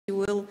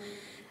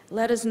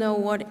let us know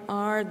what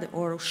are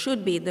or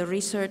should be the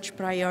research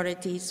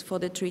priorities for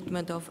the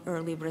treatment of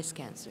early breast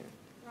cancer.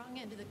 Wrong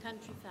end of the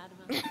country,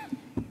 Fatima.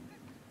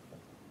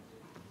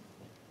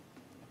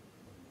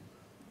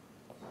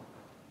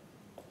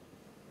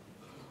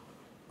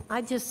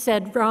 I just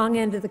said wrong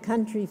end of the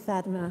country,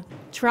 Fatima.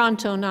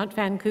 Toronto, not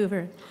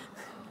Vancouver.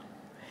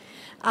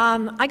 I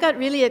was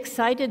really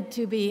excited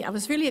to be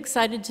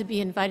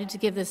invited to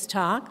give this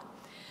talk.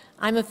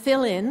 I'm a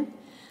fill-in,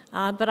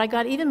 but I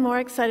got even more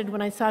excited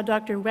when I saw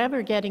Dr.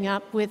 Weber getting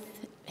up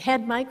with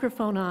head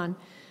microphone on,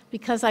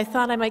 because I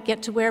thought I might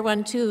get to wear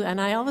one too, and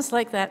I always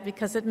like that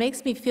because it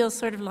makes me feel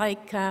sort of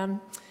like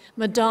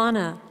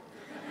Madonna.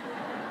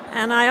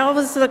 And I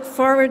always look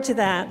forward to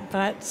that,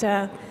 but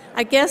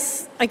I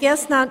guess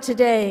not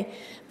today.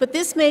 But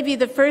this may be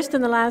the first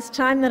and the last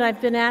time that I've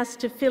been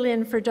asked to fill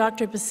in for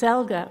Dr.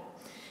 Baselga,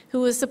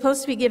 who was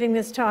supposed to be giving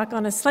this talk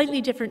on a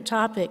slightly different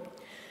topic.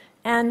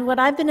 And what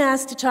I've been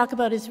asked to talk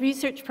about is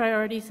research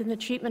priorities in the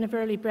treatment of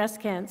early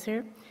breast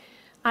cancer.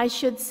 I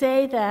should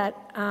say that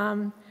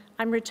I'm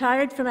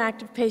retired from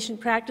active patient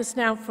practice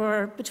now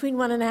for between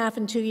 1.5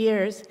 and 2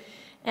 years.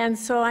 And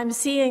so I'm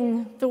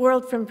seeing the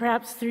world from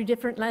perhaps through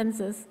different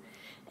lenses.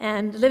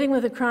 And living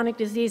with a chronic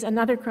disease,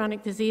 another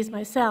chronic disease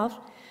myself,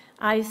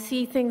 I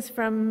see things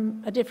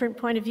from a different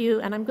point of view,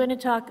 and I'm going to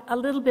talk a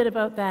little bit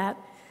about that,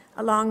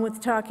 along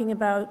with talking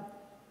about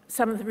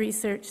some of the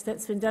research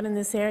that's been done in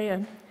this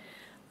area.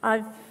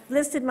 I've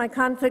listed my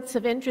conflicts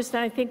of interest,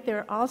 and I think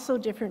they're also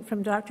different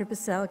from Dr.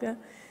 Baselga.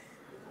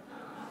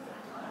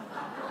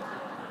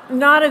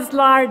 Not as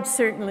large,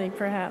 certainly,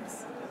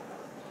 perhaps.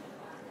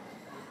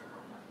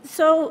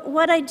 So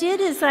what I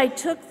did is I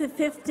took the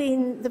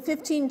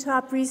 15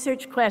 top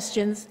research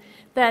questions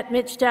that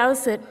Mitch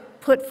Dowsett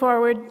put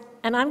forward,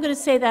 and I'm going to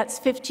say that's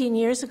 15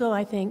 years ago,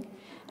 I think,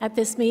 at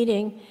this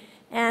meeting,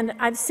 and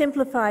I've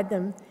simplified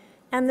them.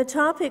 And the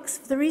topics,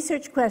 the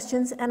research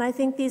questions, and I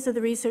think these are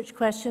the research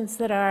questions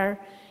that are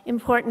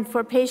important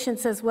for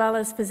patients as well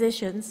as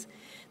physicians.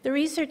 The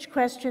research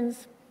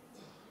questions,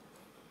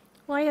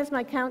 why has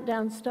my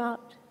countdown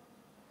stopped?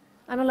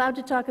 I'm allowed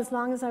to talk as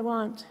long as I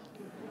want.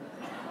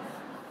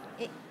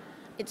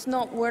 It's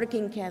not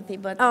working, Kathy,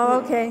 but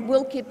okay.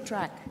 We'll keep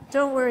track.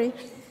 Don't worry.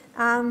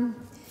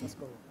 Let's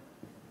go.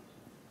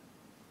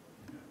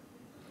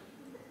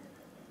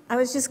 I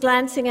was just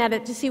glancing at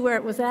it to see where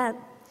it was at.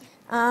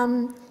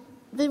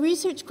 The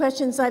research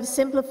questions I've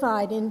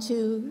simplified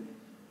into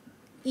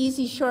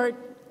easy,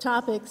 short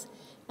topics,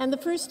 and the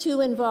first two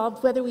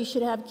involved whether we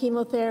should have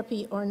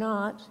chemotherapy or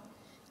not,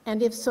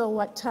 and if so,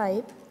 what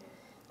type.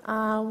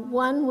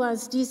 One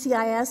was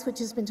DCIS, which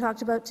has been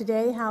talked about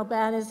today. How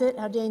bad is it?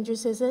 How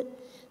dangerous is it?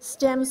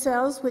 Stem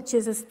cells, which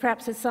is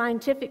perhaps a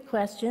scientific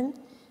question,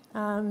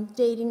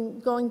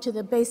 going to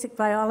the basic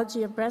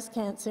biology of breast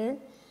cancer.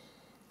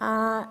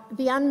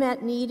 The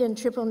unmet need in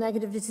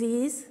triple-negative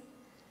disease.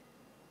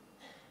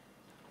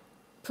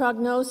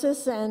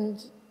 Prognosis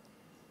and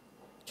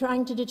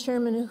trying to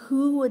determine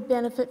who would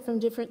benefit from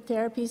different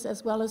therapies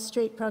as well as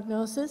straight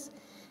prognosis.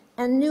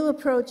 And new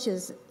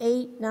approaches,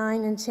 8,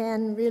 9, and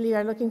 10 really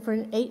are looking for,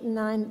 8 and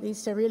 9 at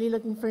least are really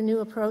looking for new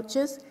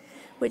approaches,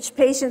 which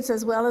patients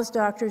as well as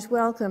doctors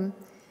welcome.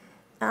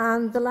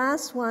 The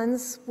last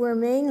ones were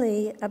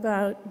mainly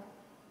about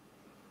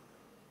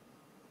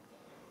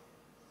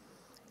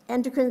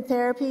endocrine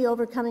therapy,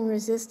 overcoming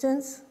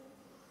resistance,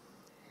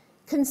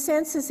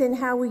 consensus in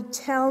how we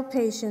tell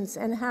patients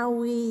and how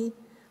we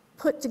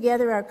put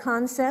together our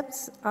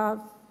concepts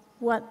of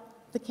what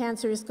the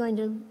cancer is going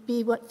to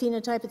be, what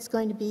phenotype it's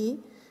going to be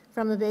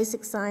from the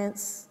basic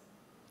science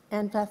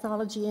and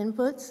pathology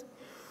inputs.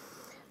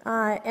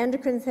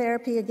 Endocrine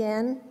therapy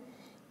again,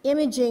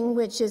 imaging,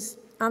 which is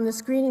on the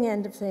screening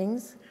end of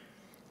things,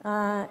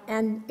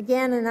 and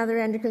again another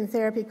endocrine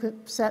therapy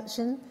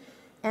perception,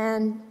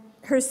 and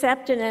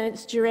Herceptin and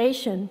its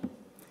duration.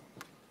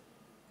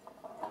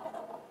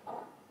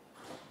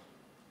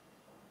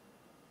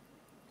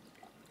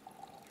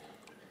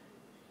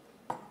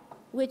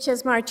 Which,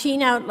 as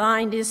Martine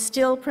outlined, is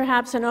still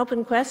perhaps an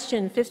open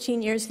question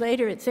 15 years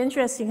later. It's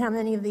interesting how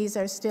many of these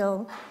are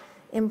still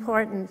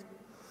important.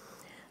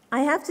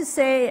 I have to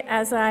say,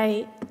 as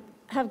I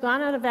have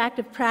gone out of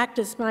active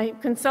practice, my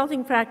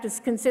consulting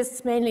practice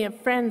consists mainly of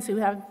friends who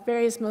have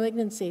various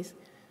malignancies.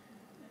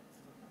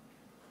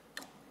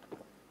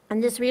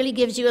 And this really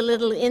gives you a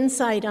little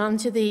insight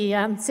onto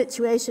the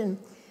situation.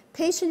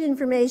 Patient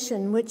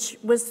information, which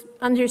was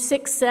under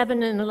 6,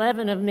 7, and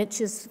 11 of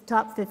Mitch's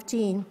top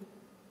 15,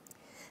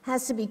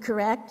 has to be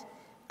correct,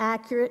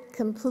 accurate,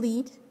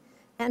 complete,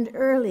 and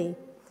early.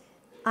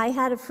 I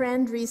had a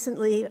friend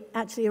recently,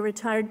 actually a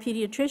retired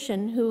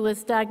pediatrician, who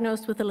was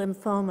diagnosed with a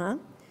lymphoma.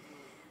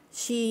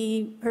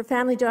 Her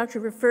family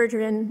doctor referred her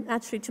in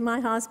actually to my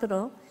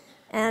hospital,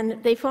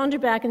 and they phoned her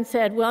back and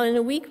said, well, in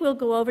a week we'll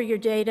go over your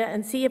data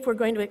and see if we're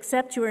going to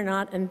accept you or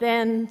not, and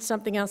then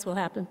something else will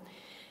happen.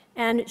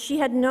 And she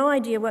had no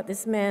idea what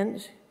this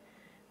meant,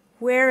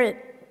 where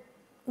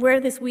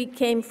this week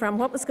came from,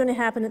 what was going to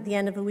happen at the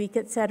end of the week,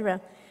 etc.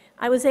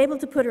 I was able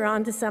to put her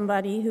on to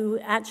somebody who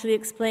actually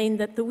explained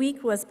that the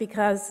week was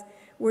because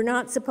we're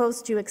not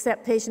supposed to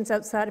accept patients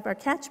outside of our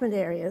catchment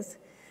areas,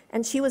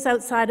 and she was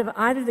outside of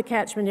either the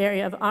catchment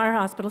area of our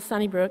hospital,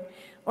 Sunnybrook,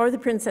 or the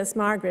Princess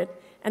Margaret,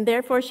 and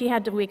therefore she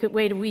had to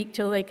wait a week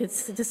till they could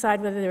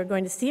decide whether they were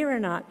going to see her or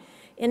not.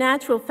 In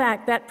actual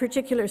fact, that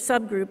particular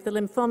subgroup, the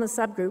lymphoma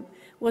subgroup,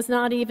 was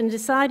not even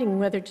deciding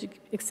whether to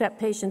accept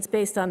patients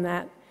based on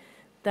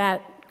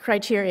that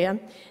criteria.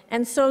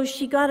 And so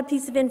she got a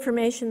piece of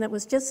information that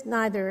was just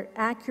neither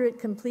accurate,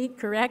 complete,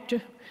 correct,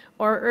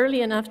 or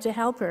early enough to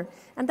help her.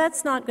 And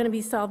that's not going to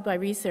be solved by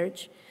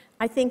research.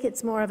 I think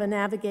it's more of a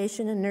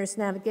navigation and nurse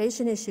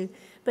navigation issue.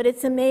 But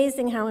it's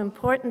amazing how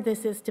important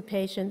this is to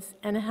patients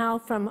and how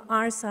from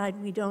our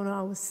side we don't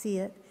always see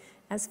it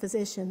as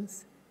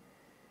physicians.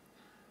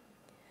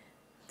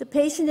 The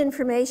patient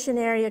information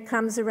area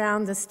comes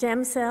around the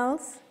stem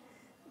cells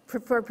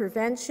for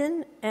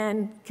prevention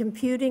and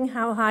computing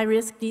how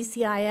high-risk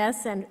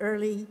DCIS and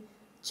early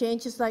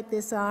changes like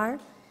this are.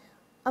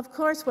 Of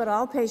course, what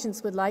all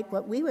patients would like,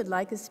 what we would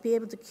like, is to be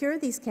able to cure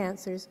these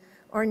cancers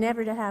or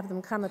never to have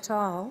them come at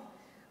all,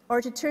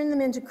 or to turn them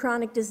into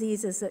chronic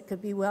diseases that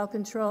could be well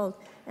controlled.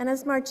 And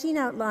as Martine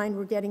outlined,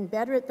 we're getting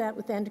better at that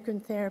with endocrine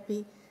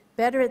therapy,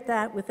 better at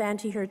that with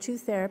anti-HER2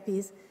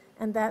 therapies,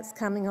 and that's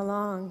coming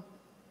along.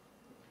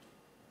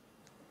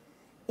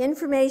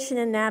 Information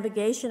and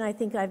navigation, I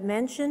think I've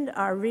mentioned,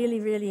 are really,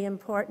 really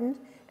important,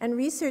 and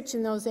research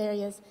in those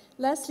areas.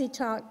 Leslie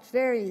talked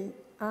very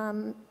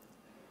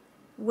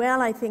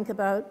well, I think,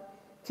 about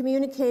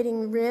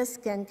communicating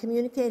risk and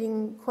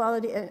communicating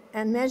quality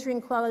and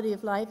measuring quality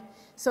of life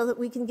so that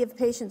we can give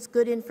patients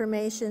good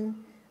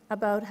information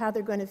about how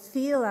they're going to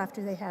feel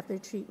after they have their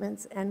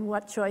treatments and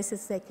what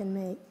choices they can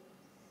make.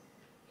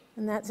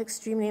 And that's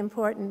extremely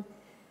important.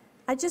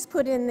 I just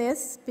put in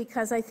this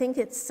because I think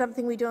it's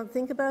something we don't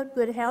think about.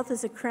 Good health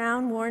is a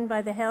crown worn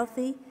by the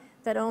healthy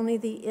that only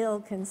the ill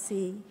can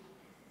see.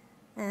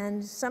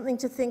 And something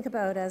to think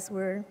about as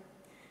we're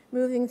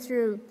moving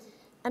through.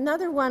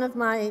 Another one of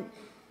my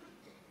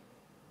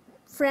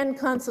friend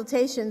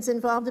consultations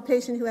involved a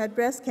patient who had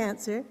breast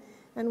cancer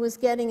and was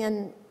getting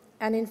an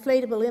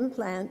inflatable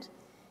implant.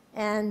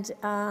 And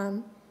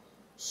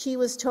she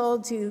was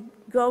told to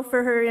go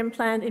for her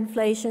implant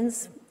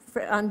inflations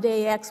on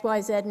day X,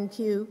 Y, Z, and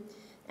Q.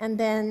 And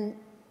then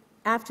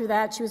after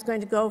that, she was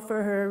going to go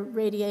for her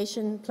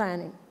radiation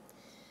planning.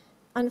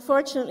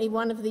 Unfortunately,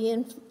 one of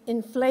the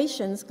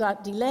inflations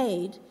got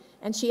delayed,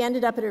 and she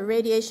ended up at her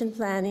radiation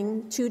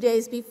planning 2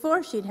 days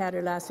before she'd had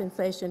her last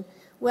inflation.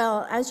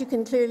 Well, as you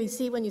can clearly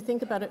see when you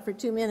think about it for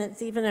 2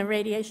 minutes, even a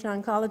radiation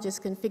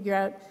oncologist can figure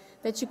out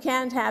that you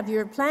can't have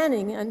your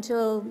planning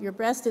until your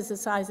breast is the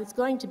size it's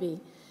going to be.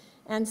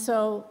 And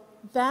so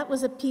that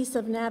was a piece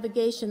of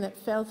navigation that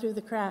fell through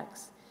the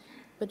cracks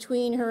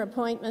between her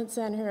appointments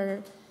and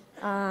her,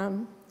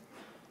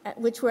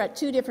 which were at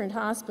 2 different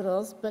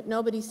hospitals, but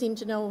nobody seemed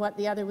to know what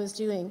the other was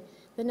doing.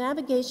 The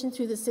navigation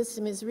through the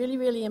system is really,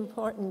 really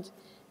important,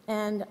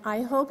 and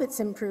I hope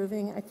it's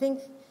improving. I think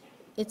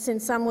it's in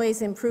some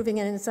ways improving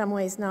and in some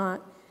ways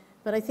not,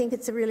 but I think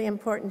it's a really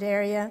important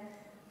area.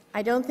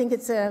 I don't think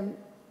it's a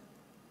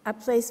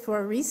place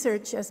for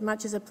research as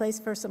much as a place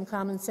for some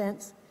common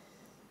sense.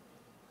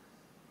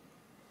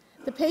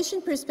 The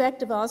patient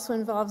perspective also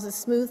involves a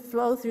smooth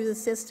flow through the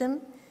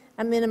system,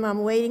 a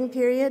minimum waiting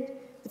period,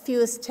 the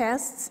fewest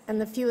tests, and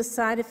the fewest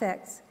side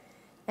effects.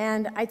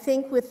 And I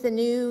think with the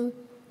new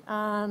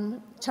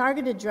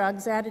targeted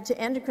drugs added to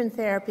endocrine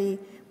therapy,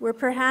 we're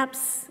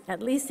perhaps,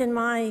 at least in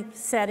my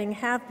setting,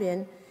 have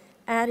been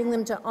adding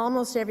them to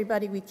almost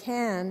everybody we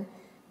can.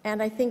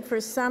 And I think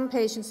for some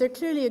patients, there are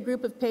clearly a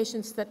group of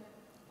patients that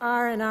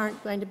are and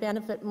aren't going to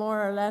benefit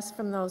more or less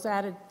from those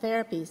added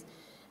therapies.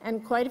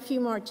 And quite a few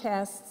more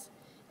tests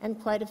and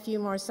quite a few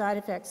more side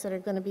effects that are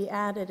going to be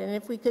added. And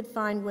if we could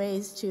find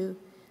ways to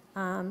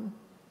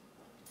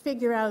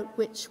figure out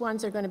which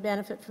ones are going to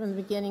benefit from the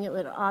beginning, it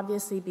would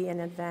obviously be an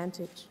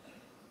advantage.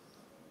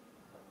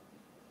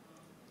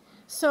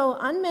 So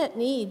unmet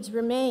needs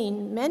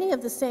remain many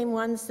of the same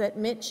ones that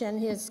Mitch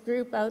and his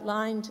group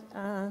outlined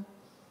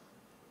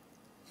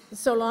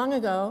so long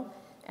ago,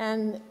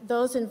 and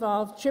those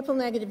involve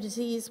triple-negative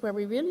disease, where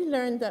we really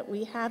learned that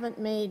we haven't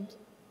made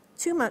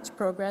too much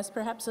progress,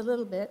 perhaps a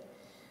little bit,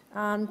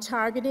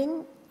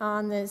 targeting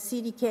on the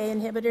CDK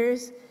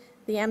inhibitors,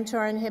 the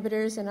mTOR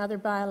inhibitors, and other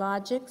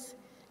biologics.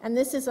 And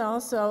this is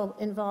also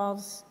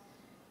involves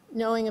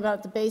knowing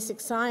about the basic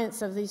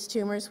science of these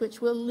tumors,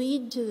 which will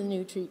lead to the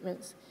new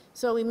treatments.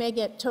 So we may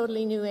get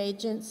totally new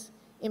agents,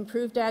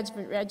 improved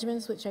adjuvant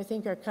regimens, which I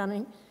think are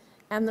coming,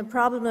 and the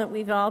problem that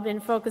we've all been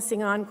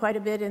focusing on quite a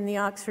bit in the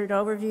Oxford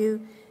overview,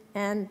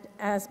 and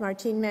as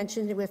Martine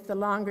mentioned with the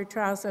longer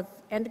trials of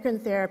endocrine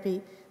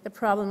therapy, the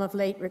problem of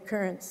late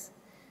recurrence,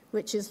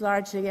 which is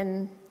largely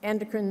an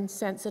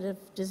endocrine-sensitive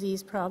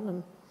disease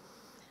problem.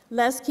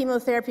 Less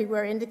chemotherapy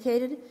where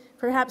indicated.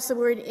 Perhaps the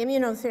word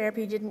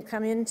immunotherapy didn't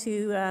come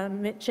into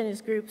Mitch and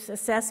his group's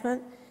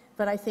assessment,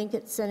 but I think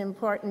it's an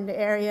important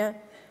area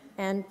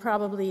and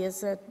probably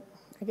is I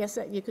guess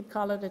that you could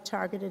call it a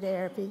targeted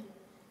therapy.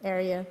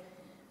 area,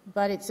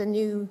 but it's a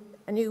new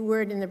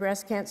word in the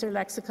breast cancer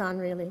lexicon,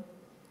 really.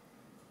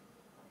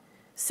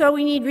 So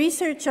we need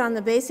research on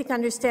the basic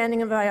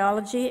understanding of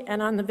biology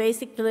and on the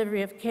basic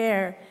delivery of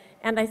care.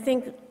 And I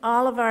think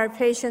all of our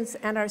patients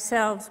and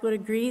ourselves would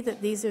agree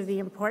that these are the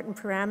important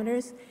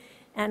parameters.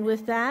 And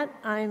with that,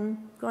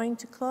 I'm going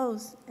to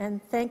close.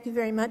 And thank you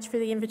very much for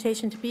the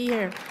invitation to be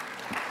here.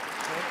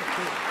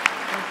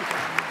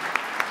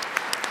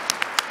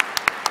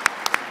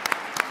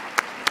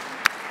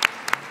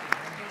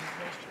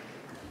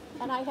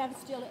 And I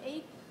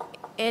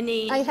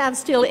have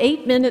still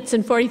 8 minutes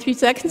and 43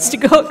 seconds to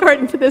go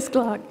according to this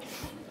clock.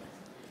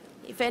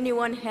 If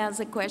anyone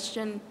has a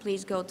question,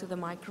 please go to the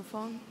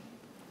microphone.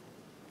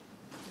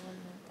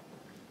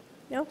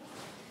 No?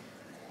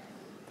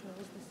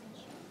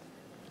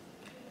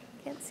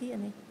 Can't see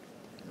any.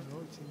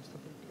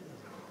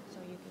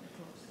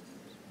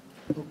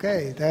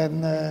 Okay,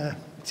 then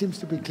it seems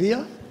to be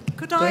clear.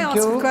 Could I ask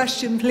a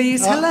question,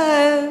 please?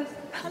 Hello.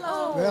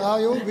 Hello. Where are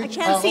you? I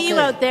can't see you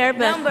out there,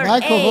 but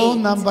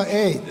Microphone number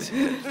 8.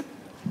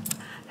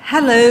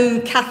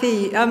 Hello,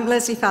 Kathy.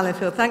 Leslie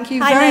Fallowfield. Thank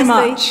you Hi, very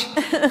Leslie.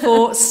 much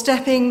for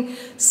stepping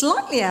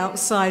slightly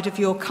outside of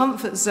your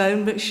comfort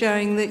zone, but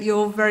showing that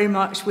you're very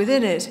much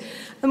within it.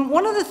 And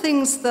one of the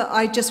things that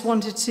I just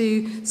wanted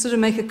to sort of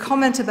make a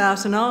comment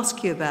about and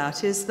ask you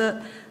about is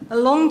that a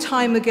long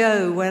time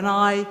ago, when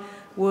I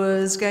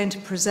was going to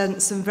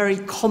present some very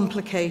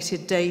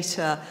complicated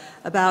data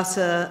about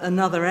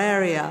another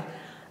area,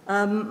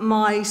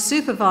 my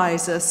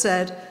supervisor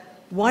said,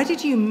 "Why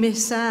did you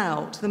miss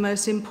out the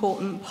most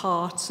important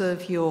part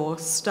of your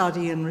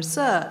study and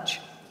research?"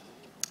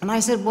 And I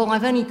said, "Well,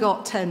 I've only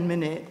got 10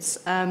 minutes,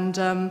 and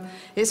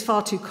it's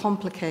far too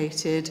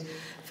complicated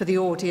for the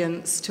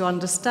audience to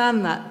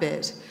understand that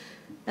bit."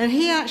 And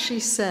he actually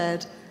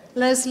said,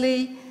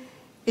 "Leslie,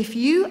 if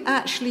you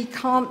actually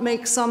can't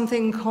make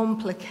something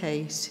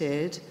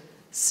complicated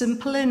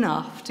simple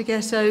enough to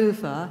get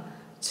over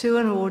to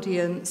an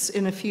audience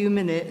in a few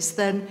minutes,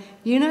 then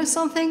you know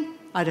something?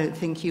 I don't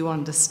think you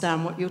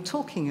understand what you're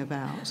talking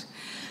about."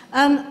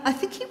 And I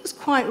think he was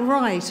quite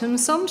right. And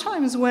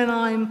sometimes when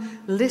I'm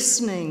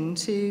listening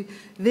to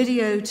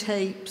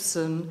videotapes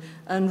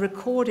and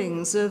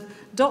recordings of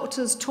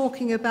doctors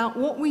talking about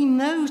what we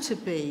know to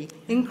be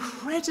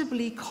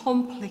incredibly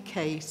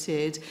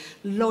complicated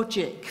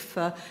logic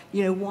for,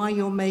 why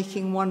you're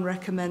making one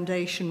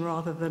recommendation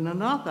rather than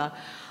another,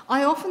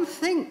 I often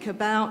think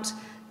about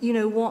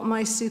what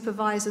my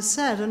supervisor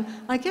said. And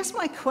I guess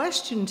my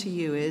question to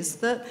you is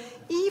that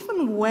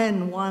even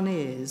when one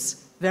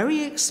is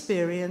very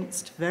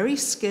experienced, very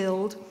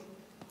skilled,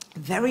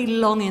 very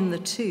long in the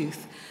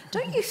tooth,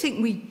 don't you think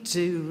we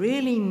do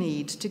really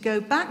need to go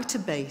back to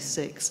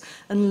basics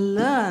and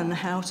learn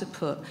how to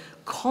put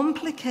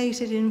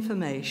complicated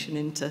information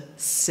into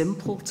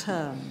simple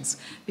terms?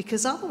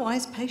 Because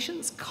otherwise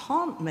patients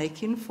can't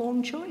make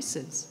informed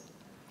choices.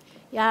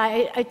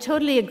 Yeah, I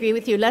totally agree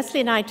with you.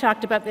 Leslie and I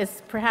talked about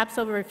this perhaps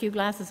over a few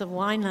glasses of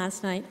wine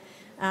last night.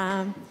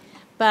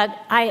 But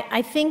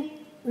I think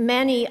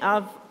many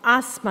of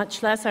us,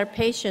 much less our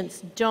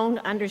patients, don't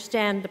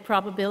understand the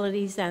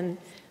probabilities and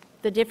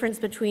the difference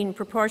between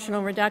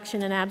proportional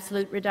reduction and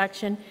absolute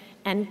reduction.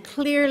 And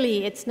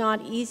clearly, it's not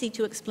easy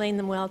to explain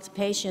them well to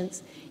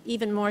patients,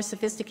 even more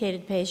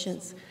sophisticated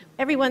patients.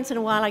 Every once in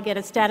a while, I get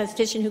a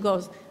statistician who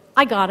goes,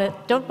 "I got it.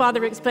 Don't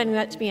bother explaining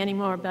that to me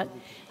anymore." But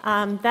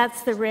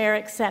that's the rare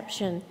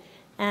exception.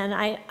 And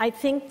I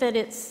think that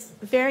it's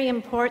very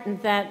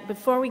important that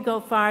before we go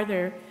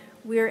farther,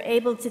 we're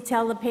able to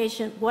tell the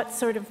patient what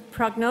sort of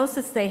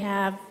prognosis they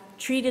have,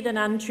 treated and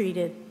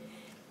untreated.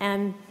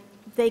 And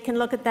they can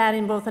look at that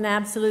in both an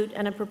absolute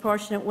and a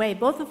proportionate way,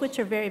 both of which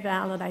are very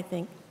valid, I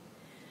think.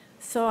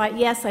 So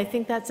yes, I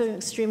think that's an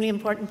extremely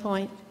important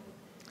point.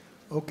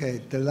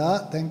 Okay,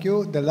 thank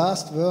you. The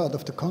last word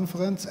of the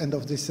conference and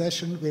of this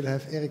session will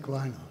have Eric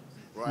Weiner.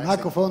 Well,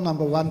 microphone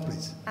number 1,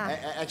 please.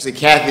 Actually,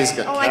 Kathy's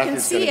going to... Oh, I can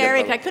see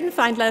Eric. I couldn't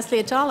find Leslie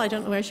at all. I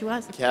don't know where she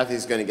was.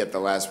 Kathy's going to get the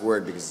last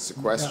word because it's a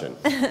question.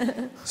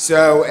 Yeah.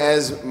 So,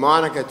 as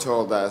Monica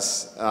told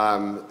us,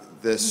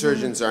 the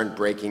surgeons aren't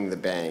breaking the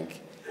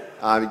bank.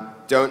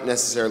 Don't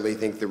necessarily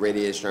think the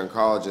radiation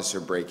oncologists are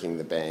breaking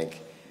the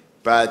bank.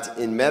 But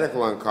in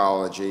medical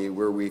oncology,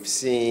 where we've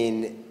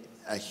seen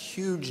a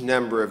huge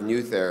number of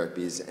new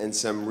therapies and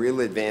some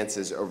real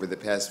advances over the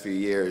past few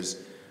years,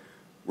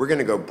 we're going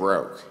to go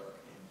broke.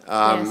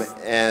 Yes.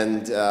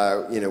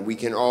 And we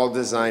can all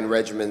design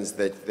regimens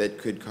that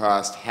could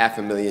cost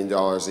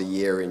 $500,000 a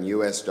year in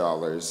US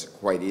dollars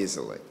quite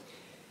easily.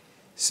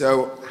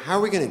 So how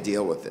are we going to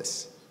deal with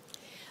this?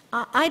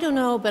 I don't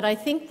know, but I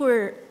think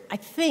we're,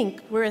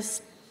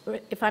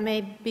 if I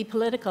may be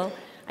political,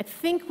 I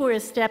think we're a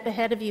step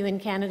ahead of you in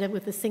Canada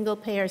with the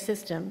single-payer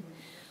system,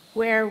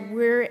 where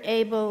we're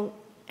able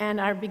and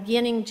are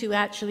beginning to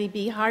actually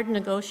be hard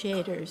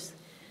negotiators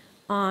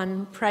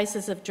on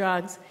prices of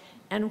drugs,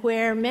 and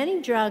where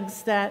many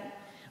drugs that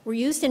were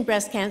used in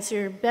breast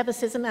cancer,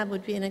 bevacizumab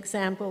would be an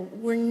example,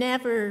 were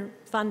never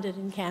funded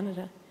in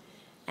Canada.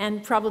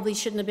 and probably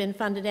shouldn't have been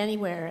funded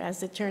anywhere,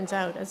 as it turns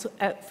out,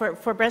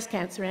 for breast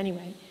cancer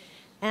anyway.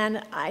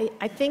 And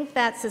I think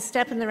that's a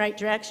step in the right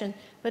direction,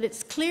 but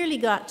it's clearly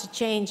got to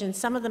change, and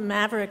some of the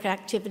maverick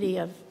activity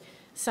of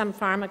some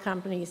pharma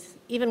companies,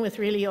 even with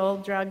really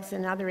old drugs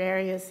in other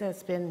areas,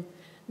 has been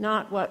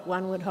not what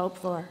one would hope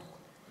for.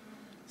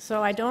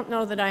 So I don't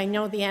know that I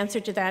know the answer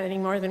to that any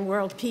more than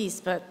world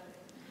peace, but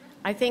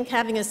I think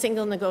having a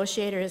single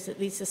negotiator is at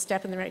least a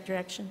step in the right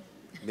direction.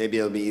 Maybe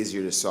it'll be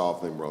easier to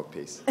solve than world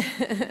peace.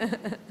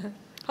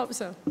 Hope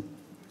so.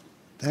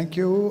 Thank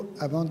you.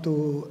 I want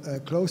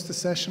to close the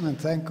session and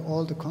thank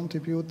all the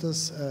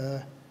contributors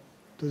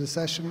to the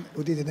session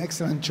who did an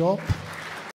excellent job.